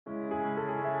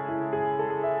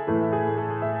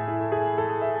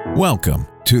Welcome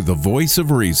to The Voice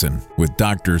of Reason with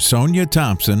Dr. Sonia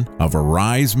Thompson of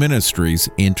Arise Ministries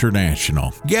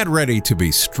International. Get ready to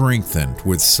be strengthened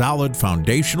with solid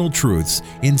foundational truths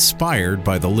inspired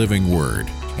by the living Word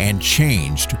and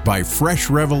changed by fresh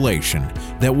revelation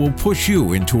that will push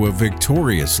you into a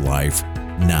victorious life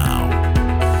now.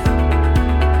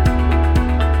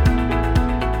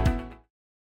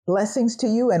 Blessings to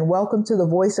you and welcome to the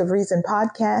Voice of Reason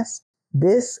podcast.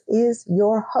 This is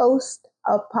your host,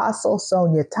 Apostle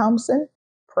Sonia Thompson.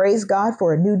 Praise God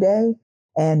for a new day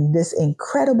and this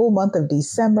incredible month of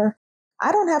December.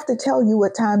 I don't have to tell you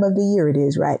what time of the year it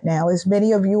is right now, as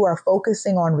many of you are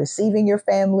focusing on receiving your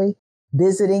family,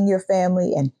 visiting your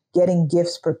family, and getting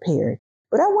gifts prepared.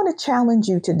 But I want to challenge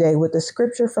you today with a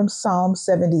scripture from Psalm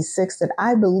 76 that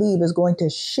I believe is going to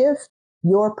shift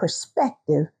your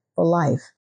perspective for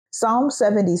life. Psalm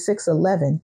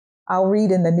 76:11. I'll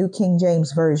read in the New King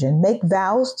James Version. Make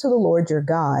vows to the Lord your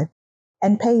God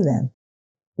and pay them.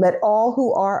 Let all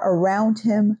who are around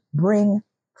him bring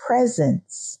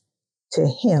presents to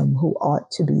him who ought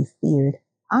to be feared.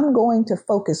 I'm going to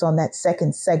focus on that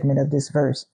second segment of this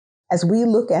verse as we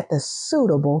look at the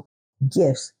suitable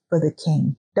gifts for the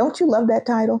king. Don't you love that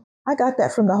title? I got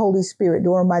that from the Holy Spirit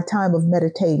during my time of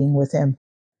meditating with him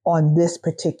on this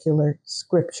particular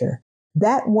scripture.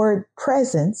 That word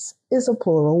presence is a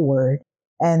plural word,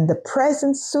 and the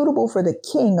presents suitable for the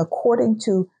king, according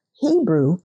to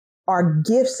Hebrew, are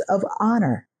gifts of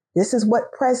honor. This is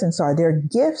what presents are. They're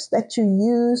gifts that you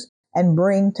use and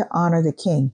bring to honor the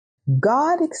king.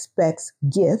 God expects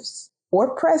gifts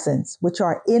or presents which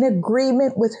are in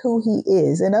agreement with who he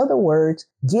is. In other words,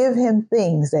 give him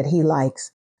things that he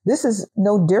likes. This is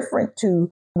no different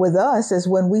with us as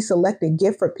when we select a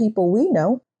gift for people we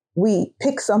know. We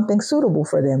pick something suitable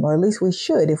for them, or at least we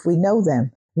should if we know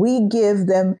them. We give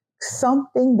them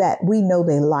something that we know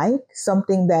they like,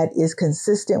 something that is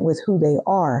consistent with who they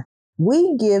are.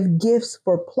 We give gifts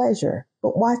for pleasure,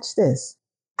 but watch this.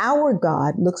 Our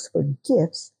God looks for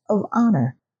gifts of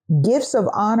honor. Gifts of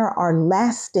honor are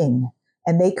lasting,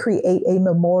 and they create a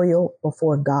memorial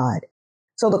before God.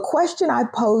 So the question I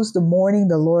posed the morning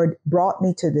the Lord brought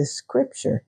me to this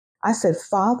scripture, I said,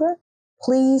 Father,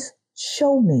 please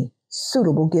show me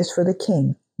suitable gifts for the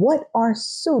king. What are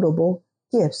suitable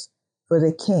gifts for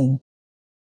the king?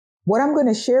 What I'm going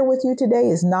to share with you today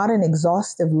is not an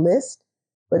exhaustive list,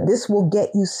 but this will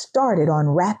get you started on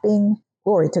wrapping,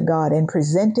 glory to God, and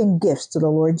presenting gifts to the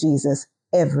Lord Jesus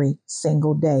every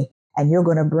single day. And you're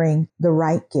going to bring the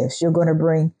right gifts. You're going to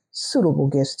bring suitable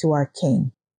gifts to our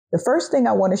king. The first thing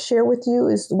I want to share with you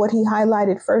is what he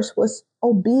highlighted first was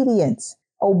obedience.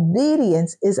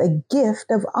 Obedience is a gift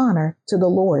of honor to the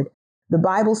Lord. The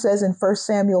Bible says in 1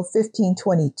 Samuel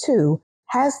 15:22,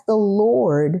 has the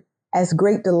Lord as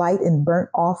great delight in burnt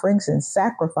offerings and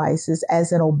sacrifices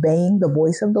as in obeying the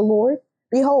voice of the Lord?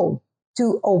 Behold,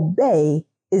 to obey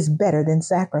is better than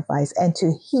sacrifice, and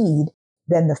to heed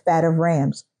than the fat of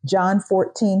rams. John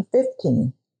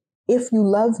 14:15. If you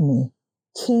love me,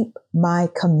 keep my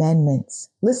commandments.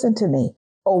 Listen to me.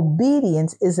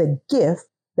 Obedience is a gift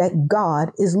that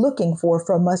God is looking for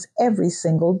from us every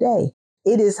single day.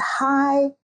 It is high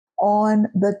on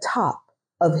the top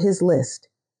of his list.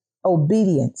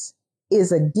 Obedience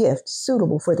is a gift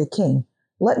suitable for the king.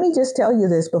 Let me just tell you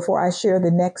this before I share the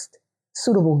next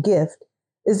suitable gift,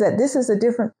 is that this is a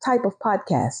different type of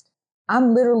podcast.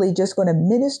 I'm literally just going to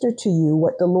minister to you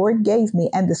what the Lord gave me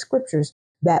and the scriptures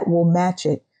that will match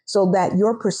it so that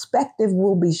your perspective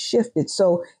will be shifted.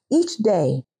 So each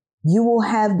day, you will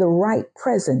have the right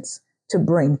presence to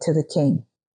bring to the king.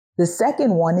 The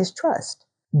second one is trust.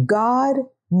 God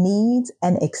needs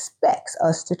and expects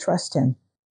us to trust him.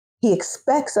 He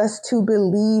expects us to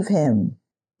believe him.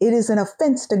 It is an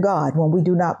offense to God when we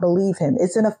do not believe him.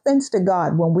 It's an offense to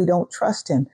God when we don't trust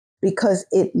him because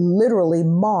it literally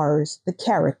mars the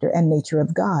character and nature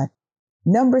of God.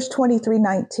 Numbers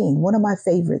 23:19, one of my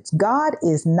favorites. God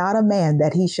is not a man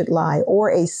that he should lie,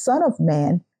 or a son of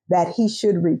man that he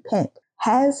should repent.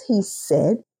 Has he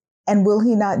said, and will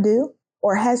he not do?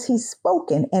 Or has he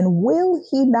spoken, and will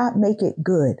he not make it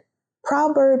good?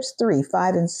 Proverbs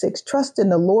 3:5-6, trust in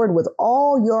the Lord with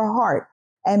all your heart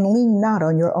and lean not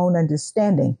on your own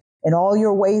understanding. In all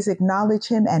your ways acknowledge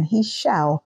him, and he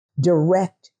shall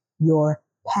direct your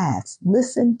paths.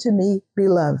 Listen to me,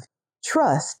 beloved.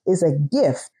 Trust is a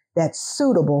gift that's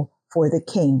suitable for the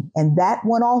king, and that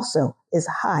one also is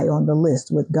high on the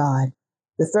list with God.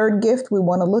 The third gift we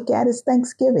want to look at is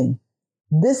thanksgiving.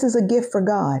 This is a gift for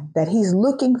God that he's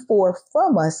looking for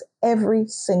from us every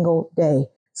single day.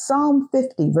 Psalm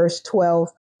 50, verse 12,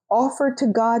 offer to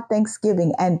God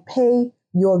thanksgiving and pay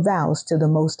your vows to the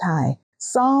Most High.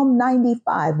 Psalm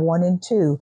 95, 1 and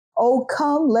 2. Oh,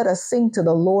 come, let us sing to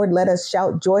the Lord. Let us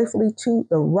shout joyfully to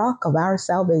the rock of our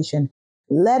salvation.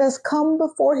 Let us come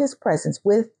before his presence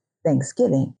with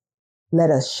thanksgiving. Let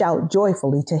us shout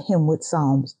joyfully to him with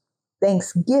psalms.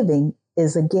 Thanksgiving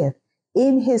is a gift.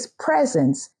 In his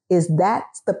presence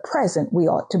that's the present we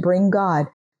ought to bring God.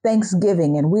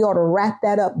 Thanksgiving, and we ought to wrap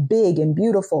that up big and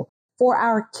beautiful for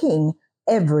our King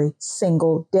every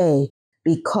single day,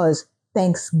 because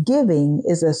Thanksgiving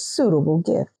is a suitable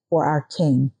gift for our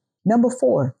King. Number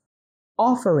 4,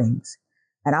 offerings.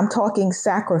 And I'm talking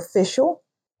sacrificial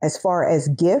as far as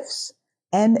gifts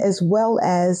and as well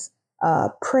as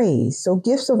praise. So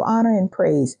gifts of honor and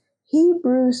praise.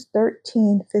 Hebrews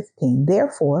 13:15.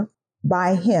 Therefore,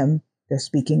 by him, they're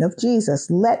speaking of Jesus,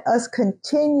 let us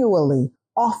continually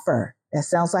offer. That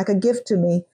sounds like a gift to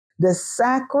me. The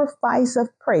sacrifice of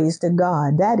praise to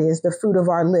God. That is the fruit of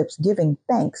our lips, giving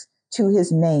thanks to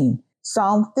his name.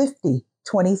 Psalm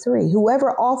 50:23.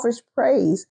 Whoever offers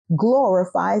praise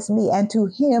glorifies me, and to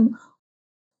him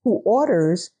who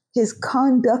orders his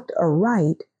conduct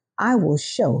aright, I will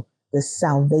show the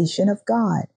salvation of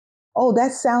God. Oh,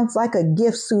 that sounds like a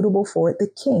gift suitable for the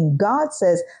King. God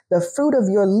says the fruit of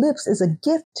your lips is a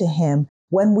gift to him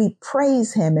when we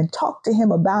praise him and talk to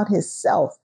him about his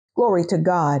self. Glory to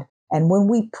God. And when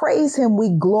we praise him, we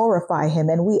glorify him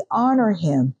and we honor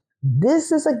him.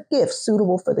 This is a gift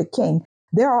suitable for the King.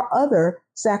 There are other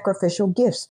sacrificial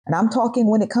gifts, and I'm talking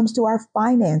when it comes to our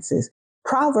finances.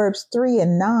 Proverbs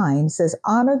 3:9 says,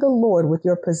 honor the Lord with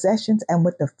your possessions and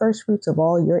with the first fruits of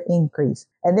all your increase.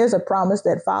 And there's a promise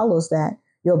that follows that.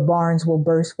 Your barns will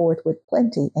burst forth with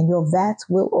plenty, and your vats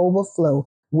will overflow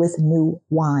with new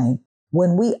wine.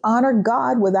 When we honor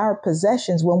God with our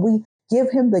possessions, when we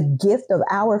give him the gift of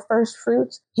our first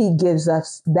fruits, he gives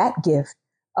us that gift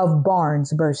of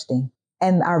barns bursting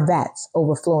and our vats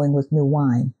overflowing with new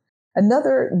wine.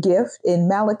 Another gift in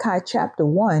Malachi chapter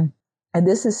 1, and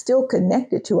this is still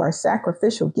connected to our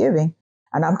sacrificial giving,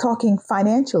 and I'm talking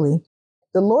financially.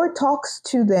 The Lord talks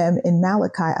to them in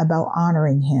Malachi about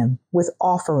honoring him with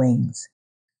offerings.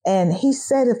 And he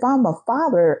said, if I'm a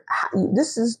father,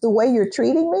 this is the way you're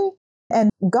treating me? And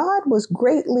God was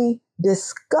greatly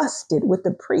disgusted with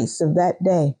the priests of that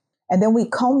day. And then we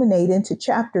culminate into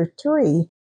chapter 3,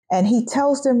 and he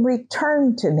tells them,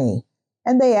 return to me.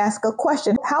 And they ask a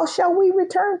question, how shall we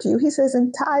return to you? He says,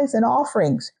 in tithes and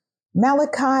offerings.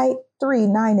 Malachi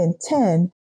 3:9 and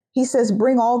 10, he says,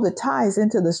 bring all the tithes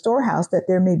into the storehouse that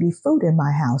there may be food in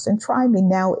my house. And try me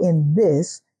now in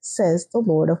this, says the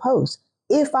Lord of hosts,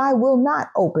 if I will not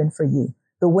open for you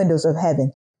the windows of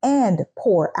heaven and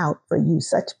pour out for you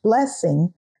such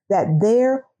blessing that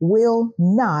there will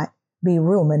not be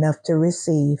room enough to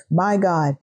receive. My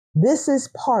God, this is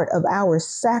part of our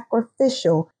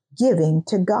sacrificial giving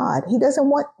to God. He doesn't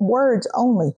want words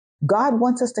only. God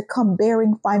wants us to come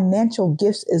bearing financial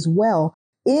gifts as well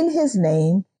in his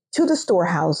name to the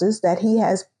storehouses that he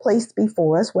has placed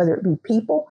before us, whether it be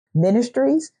people,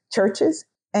 ministries, churches,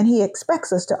 and he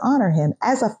expects us to honor him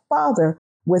as a father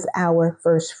with our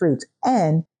first fruits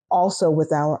and also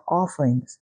with our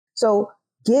offerings. So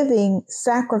giving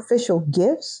sacrificial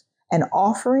gifts and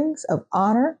offerings of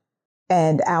honor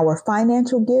and our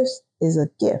financial gifts is a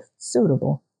gift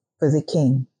suitable for the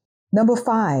King. Number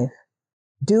 5,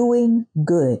 doing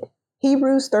good.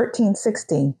 Hebrews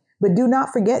 13:16. But do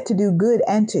not forget to do good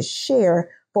and to share,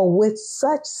 for with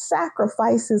such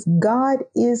sacrifices God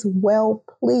is well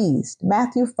pleased.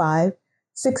 Matthew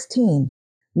 5:16.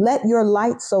 Let your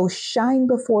light so shine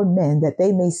before men that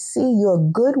they may see your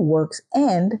good works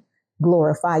and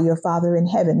glorify your Father in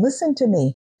heaven. Listen to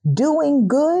me. Doing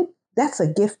good, that's a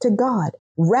gift to God.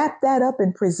 Wrap that up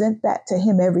and present that to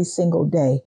him every single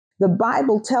day. The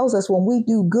Bible tells us when we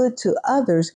do good to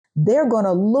others, they're going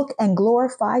to look and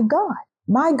glorify God.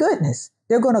 My goodness,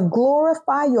 they're going to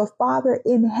glorify your Father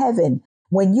in heaven.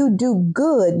 When you do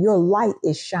good, your light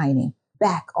is shining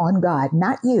back on God,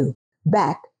 not you,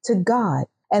 back to God.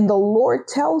 And the Lord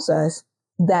tells us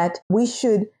that we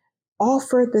should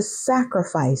offer the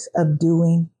sacrifice of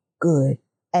doing good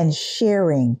and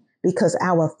sharing because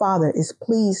our Father is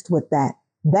pleased with that.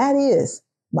 That is,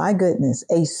 my goodness,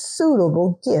 a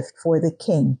suitable gift for the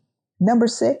King. Number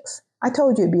 6, I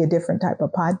told you it'd be a different type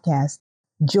of podcast.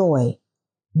 Joy.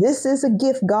 This is a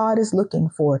gift God is looking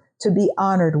for to be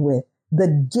honored with. The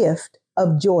gift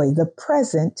of joy, the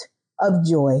present of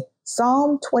joy.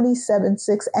 Psalm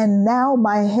 27:6, and now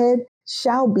my head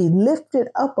shall be lifted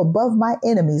up above my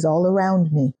enemies all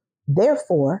around me.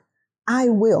 Therefore, I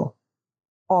will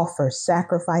offer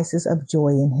sacrifices of joy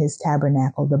in his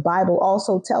tabernacle. The Bible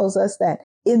also tells us that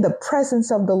in the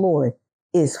presence of the Lord,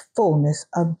 is fullness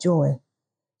of joy.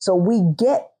 So we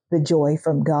get the joy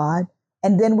from God,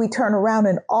 and then we turn around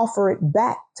and offer it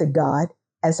back to God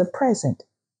as a present,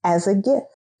 as a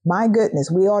gift. My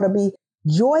goodness, we ought to be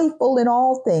joyful in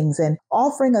all things and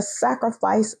offering a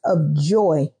sacrifice of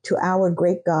joy to our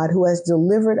great God who has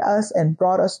delivered us and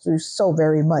brought us through so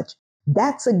very much.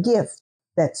 That's a gift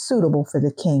that's suitable for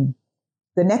the King.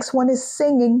 The next one is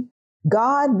singing.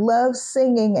 God loves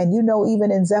singing. And you know,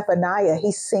 even in Zephaniah,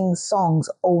 he sings songs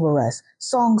over us,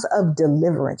 songs of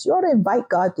deliverance. You ought to invite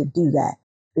God to do that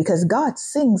because God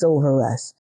sings over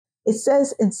us. It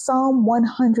says in Psalm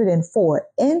 104,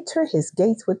 enter his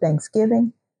gates with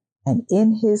thanksgiving and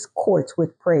in his courts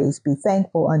with praise. Be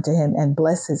thankful unto him and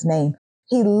bless his name.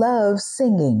 He loves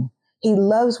singing. He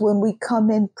loves when we come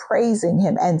in praising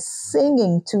him and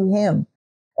singing to him.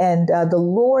 And the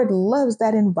Lord loves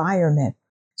that environment.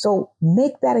 So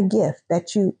make that a gift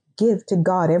that you give to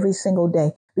God every single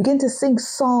day. Begin to sing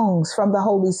songs from the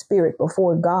Holy Spirit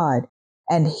before God,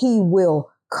 and he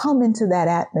will come into that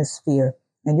atmosphere,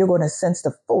 and you're going to sense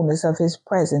the fullness of his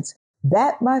presence.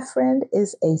 That, my friend,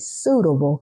 is a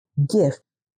suitable gift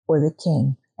for the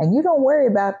King. And you don't worry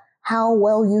about how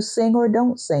well you sing or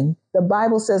don't sing. The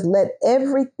Bible says, let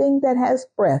everything that has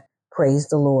breath praise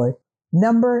the Lord.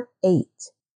 Number 8,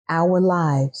 our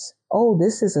lives. Oh,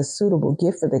 this is a suitable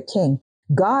gift for the King.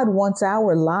 God wants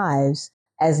our lives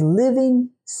as living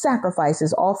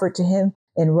sacrifices offered to him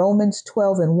in Romans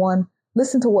 12:1.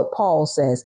 Listen to what Paul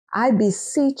says. I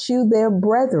beseech you, their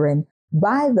brethren,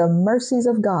 by the mercies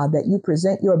of God, that you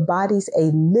present your bodies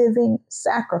a living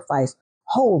sacrifice,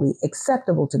 holy,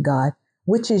 acceptable to God,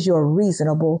 which is your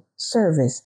reasonable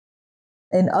service.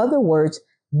 In other words,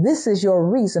 this is your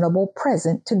reasonable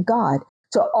present to God,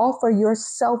 to offer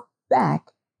yourself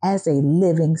back as a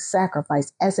living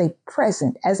sacrifice, as a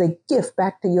present, as a gift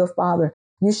back to your Father.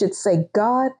 You should say,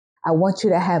 God, I want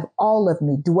you to have all of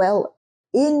me, dwell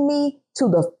in me to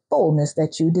the fullness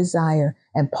that you desire.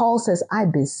 And Paul says, I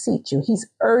beseech you. He's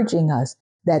urging us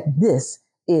that this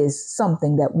is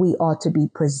something that we ought to be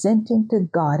presenting to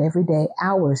God every day,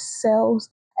 ourselves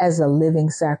as a living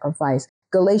sacrifice.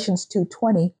 Galatians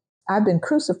 2:20, I've been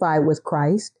crucified with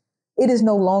Christ. It is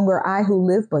no longer I who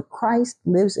live, but Christ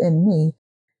lives in me.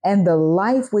 And the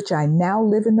life which I now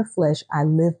live in the flesh, I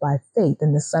live by faith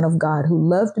in the Son of God who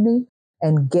loved me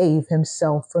and gave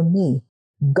himself for me.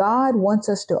 God wants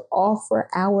us to offer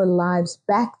our lives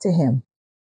back to him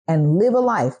and live a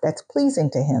life that's pleasing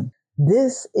to him.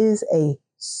 This is a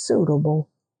suitable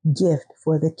gift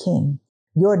for the King.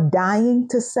 Your dying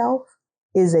to self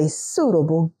is a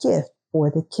suitable gift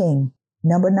for the King.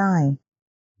 Number 9,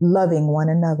 loving one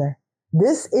another.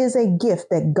 This is a gift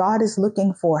that God is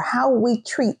looking for. How we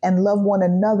treat and love one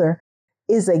another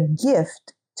is a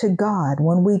gift to God.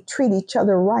 When we treat each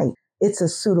other right, it's a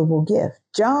suitable gift.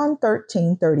 John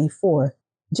 13:34,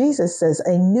 Jesus says,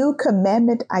 a new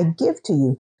commandment I give to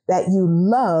you, that you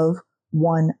love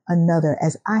one another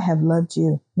as I have loved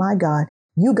you. My God,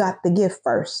 you got the gift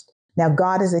first. Now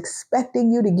God is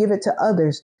expecting you to give it to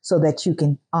others so that you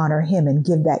can honor him and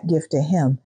give that gift to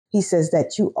him. He says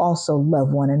that you also love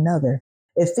one another.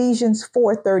 Ephesians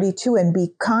 4:32, and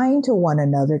be kind to one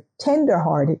another,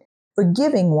 tenderhearted,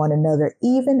 forgiving one another,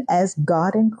 even as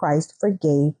God in Christ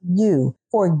forgave you.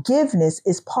 Forgiveness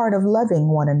is part of loving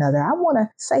one another. I want to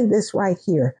say this right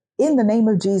here. In the name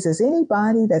of Jesus,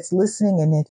 anybody that's listening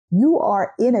and if you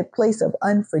are in a place of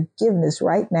unforgiveness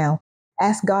right now,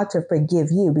 ask God to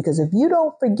forgive you, because if you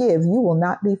don't forgive, you will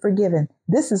not be forgiven.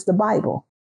 This is the Bible.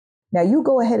 Now you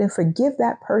go ahead and forgive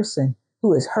that person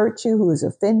who has hurt you, who has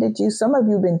offended you. Some of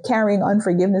you have been carrying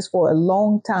unforgiveness for a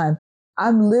long time.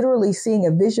 I'm literally seeing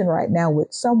a vision right now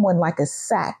with someone like a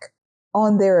sack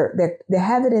on they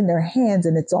have it in their hands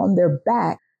and it's on their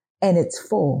back and it's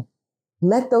full.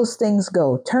 Let those things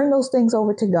go. Turn those things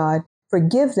over to God.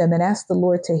 Forgive them and ask the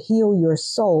Lord to heal your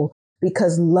soul,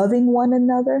 because loving one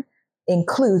another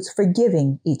includes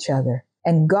forgiving each other.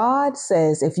 And God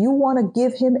says, if you want to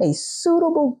give him a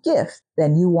suitable gift,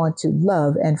 then you want to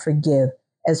love and forgive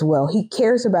as well. He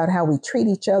cares about how we treat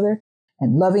each other,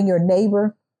 and loving your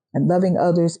neighbor and loving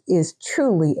others is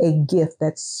truly a gift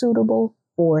that's suitable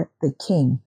for the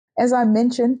King. As I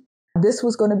mentioned, this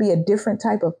was going to be a different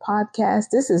type of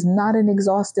podcast. This is not an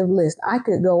exhaustive list. I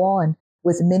could go on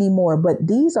with many more, but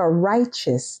these are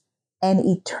righteous and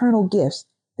eternal gifts.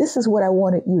 This is what I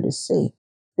wanted you to see.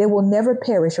 They will never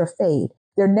perish or fade.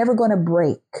 They're never going to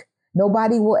break.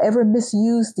 Nobody will ever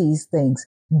misuse these things.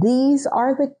 These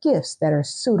are the gifts that are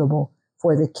suitable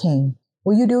for the King.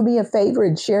 Will you do me a favor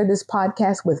and share this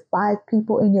podcast with 5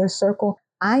 people in your circle?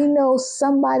 I know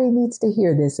somebody needs to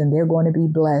hear this and they're going to be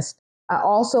blessed. I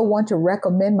also want to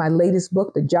recommend my latest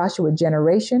book, The Joshua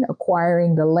Generation,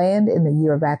 Acquiring the Land in the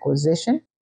Year of Acquisition.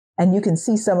 And you can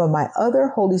see some of my other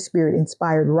Holy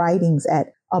Spirit-inspired writings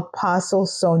at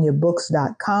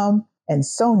apostlesoniabooks.com. And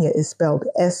Sonia is spelled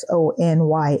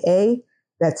Sonya.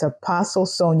 That's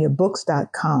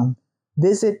apostlesoniabooks.com.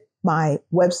 Visit my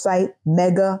website,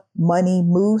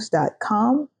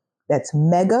 megamoneymoves.com. That's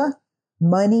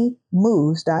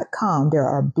megamoneymoves.com. There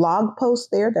are blog posts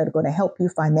there that are going to help you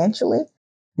financially.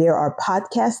 There are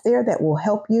podcasts there that will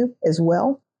help you as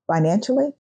well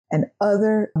financially, and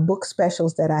other book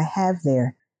specials that I have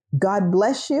there. God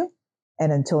bless you.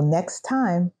 And until next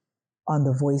time on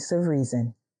The Voice of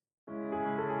Reason.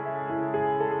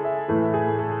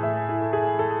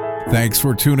 Thanks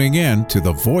for tuning in to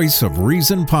the Voice of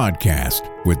Reason podcast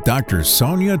with Dr.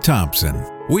 Sonya Thompson.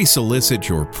 We solicit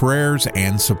your prayers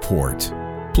and support.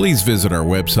 Please visit our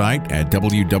website at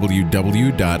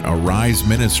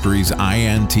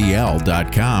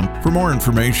www.ariseministriesintl.com for more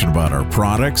information about our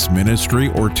products, ministry,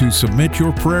 or to submit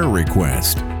your prayer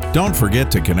request. Don't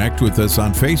forget to connect with us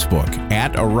on Facebook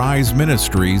at Arise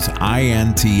Ministries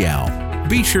INTL.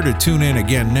 Be sure to tune in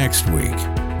again next week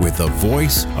with the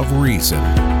Voice of Reason.